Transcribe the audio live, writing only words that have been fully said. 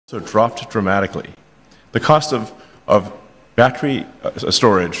So dropped dramatically. The cost of battery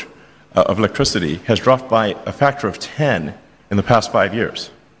storage of electricity has dropped by a factor of 10 in the past 5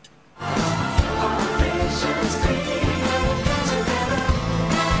 years.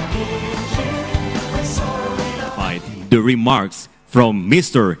 The remarks from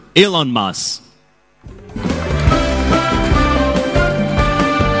Mr. Elon Musk.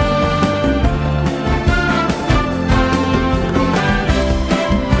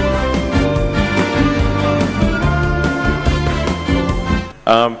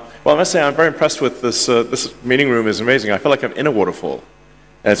 Well, I must say I'm very impressed with this. This meeting room is amazing. I feel like I'm in a waterfall.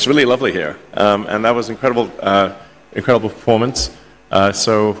 And it's really lovely here. And that was incredible performance.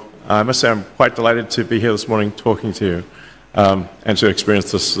 So I must say I'm quite delighted to be here this morning talking to you and to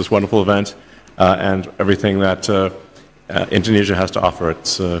experience this wonderful event and everything that Indonesia has to offer.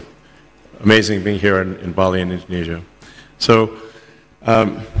 It's amazing being here in Bali in Indonesia. So,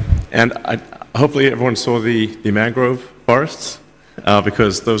 hopefully everyone saw the mangrove forests.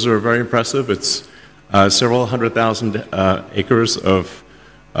 Because those are very impressive. It's several 100,000 acres of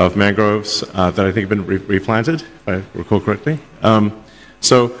mangroves that I think have been replanted, if I recall correctly.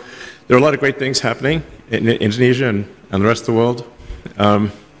 So there are a lot of great things happening in Indonesia and the rest of the world.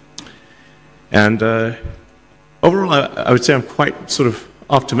 Overall, I would say I'm quite sort of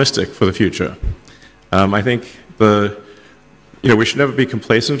optimistic for the future. I think we should never be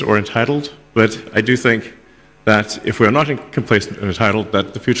complacent or entitled, but I do think that if we are not complacent and entitled,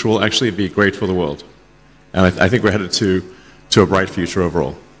 that the future will actually be great for the world. And I think we're headed to a bright future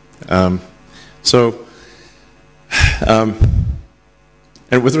overall. And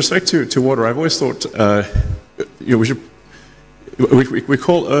with respect to water, I've always thought, we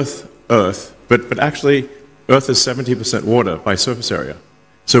call Earth Earth, but actually Earth is 70% water by surface area.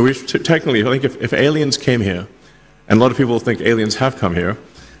 So technically, I think if aliens came here, and a lot of people think aliens have come here,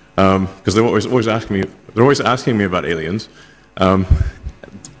 because they're always asking me about aliens.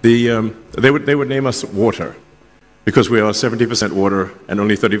 They would name us water, because we are 70% water and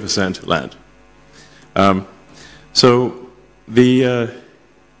only 30% land.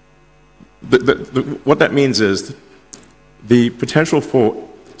 What that means is the potential for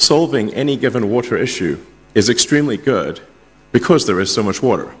solving any given water issue is extremely good because there is so much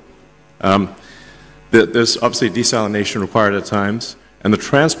water. There's obviously desalination required at times, and the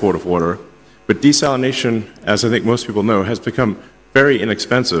transport of water, but desalination, as I think most people know, has become very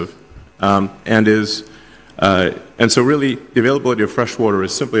inexpensive, and so really the availability of fresh water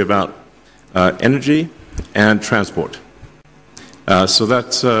is simply about energy and transport. So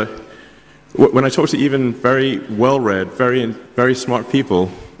that's when I talk to even very well-read, very smart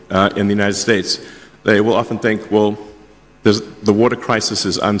people in the United States, they will often think, well, the water crisis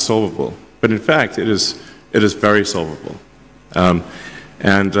is unsolvable, but in fact it is very solvable.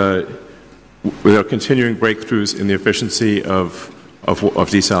 With our continuing breakthroughs in the efficiency of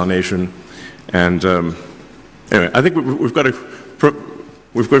desalination, and anyway, I think we've got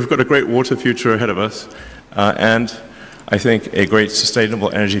a great water future ahead of us, and I think a great sustainable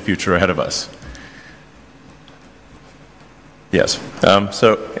energy future ahead of us. Yes.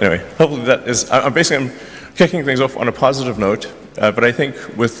 So anyway, hopefully that is. I'm kicking things off on a positive note, but I think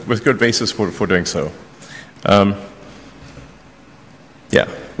with good basis for doing so. Yeah.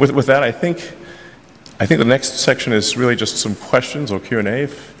 With that, I think the next section is really just some questions or Q&A.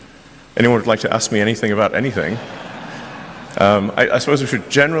 If anyone would like to ask me anything about anything, I suppose we should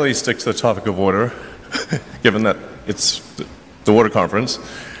generally stick to the topic of water, given that it's the water conference.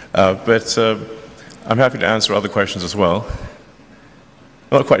 But I'm happy to answer other questions as well.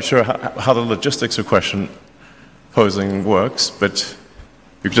 I'm not quite sure how the logistics of question posing works, but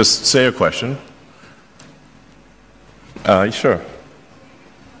you could just say a question. Sure.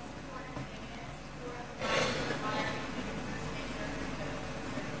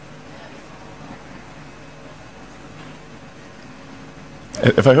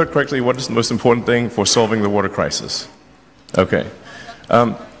 If I heard correctly, what is the most important thing for solving the water crisis? Okay.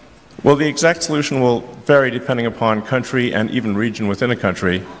 Well, the exact solution will vary depending upon country and even region within a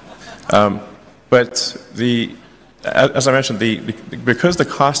country. But as I mentioned, because the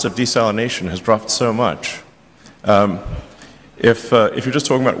cost of desalination has dropped so much, if you're just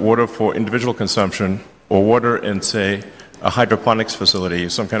talking about water for individual consumption or water in, say, a hydroponics facility,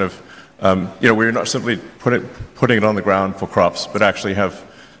 some kind of where you're not simply putting it on the ground for crops, but actually have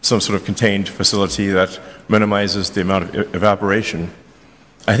some sort of contained facility that minimizes the amount of evaporation,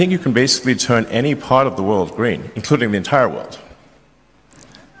 I think you can basically turn any part of the world green, including the entire world.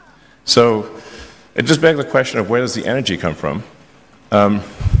 So it just begs the question of where does the energy come from? And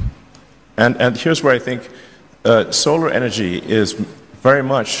here's where I think solar energy is very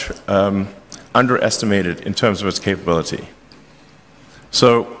much underestimated in terms of its capability.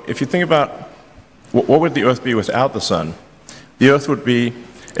 So if you think about what would the Earth be without the sun, the Earth would be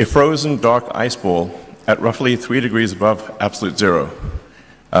a frozen dark ice ball at roughly 3 degrees above absolute zero.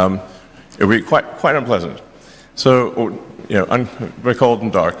 It would be quite unpleasant. So, very cold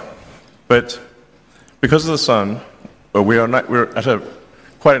and dark. But because of the sun, we're at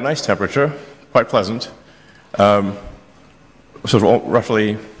quite a nice temperature, quite pleasant, sort of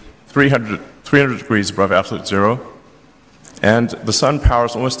roughly 300 degrees above absolute zero. And the sun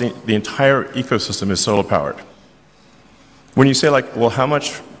powers almost the entire ecosystem is solar powered. When you say, like, well, how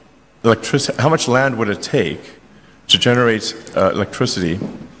much land would it take to generate electricity?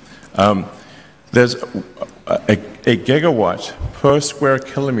 There's a gigawatt per square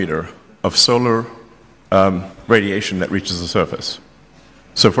kilometer of solar radiation that reaches the surface.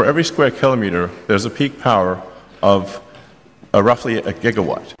 So for every square kilometer, there's a peak power of roughly a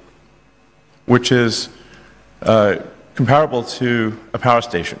gigawatt, which is comparable to a power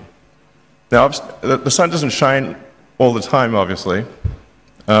station. Now, the sun doesn't shine all the time, obviously.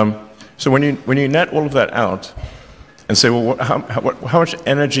 So when you net all of that out and say, well, how much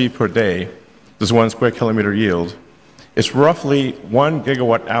energy per day does 1 square kilometer yield? It's roughly 1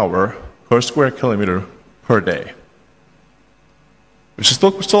 gigawatt hour per square kilometer per day, which is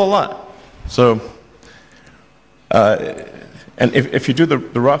still a lot. So, and if you do the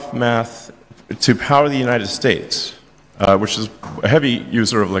rough math, to power the United States, which is a heavy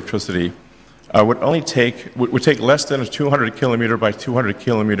user of electricity, would take less than a 200 kilometer by 200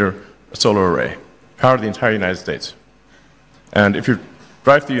 kilometer solar array, power the entire United States. And if you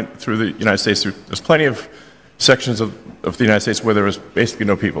drive through the United States, there's plenty of sections of the United States where there is basically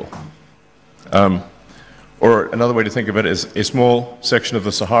no people. Or another way to think of it is a small section of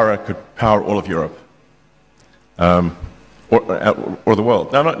the Sahara could power all of Europe, or the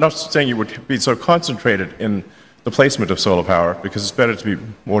world. Now, I'm not saying you would be so concentrated in the placement of solar power, because it's better to be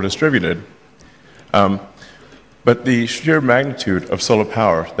more distributed. But the sheer magnitude of solar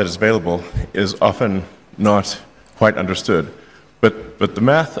power that is available is often not quite understood. But the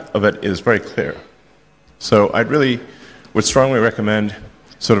math of it is very clear. So I really would strongly recommend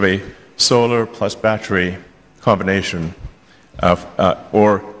sort of a solar plus battery combination of,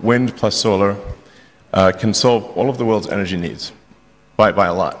 or wind plus solar can solve all of the world's energy needs by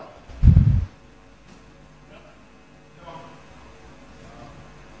a lot.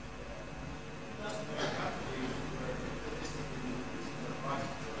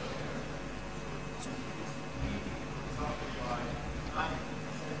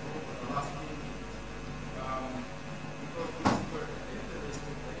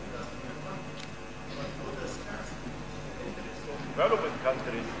 Developing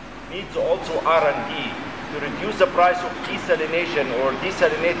countries needs also R&D to reduce the price of desalination or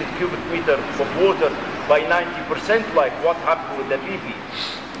desalinated cubic meter of water by 90%, like what happened with the Libya.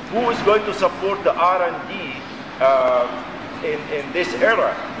 Who is going to support the R&D in this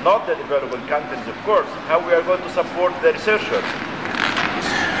era? Not the developing countries, of course. How we are going to support the researchers?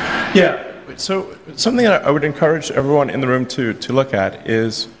 Yeah, so something that I would encourage everyone in the room to look at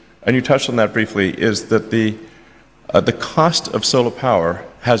is, and you touched on that briefly, is that the cost of solar power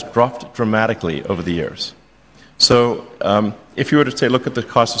has dropped dramatically over the years. So if you were to say, look at the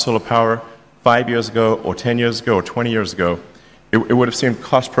cost of solar power 5 years ago, or 10 years ago, or 20 years ago, it would have seemed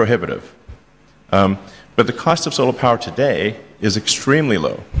cost prohibitive. But the cost of solar power today is extremely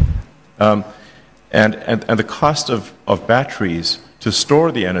low. And the cost of batteries to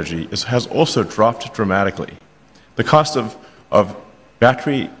store the energy has also dropped dramatically. The cost of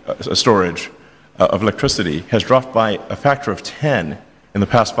battery storage of electricity has dropped by a factor of 10 in the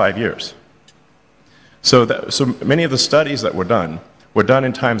past 5 years. So many of the studies that were done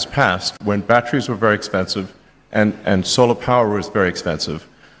in times past when batteries were very expensive and solar power was very expensive.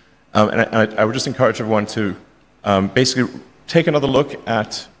 And I would just encourage everyone to basically take another look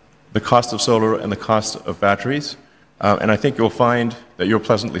at the cost of solar and the cost of batteries, and I think you'll find that you're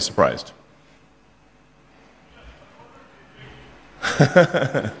pleasantly surprised.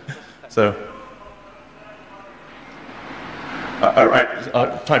 So, all right,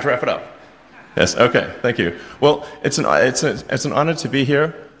 time to wrap it up. Yes, okay, thank you. Well, it's an honor to be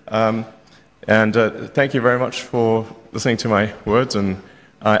here, and thank you very much for listening to my words, and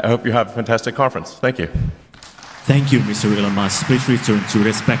I hope you have a fantastic conference. Thank you. Thank you, Mr. Elon Musk. Please return to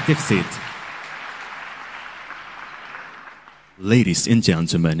respective seat. Ladies and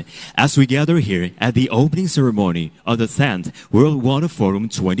gentlemen, as we gather here at the opening ceremony of the 10th World Water Forum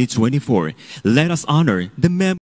 2024, let us honor the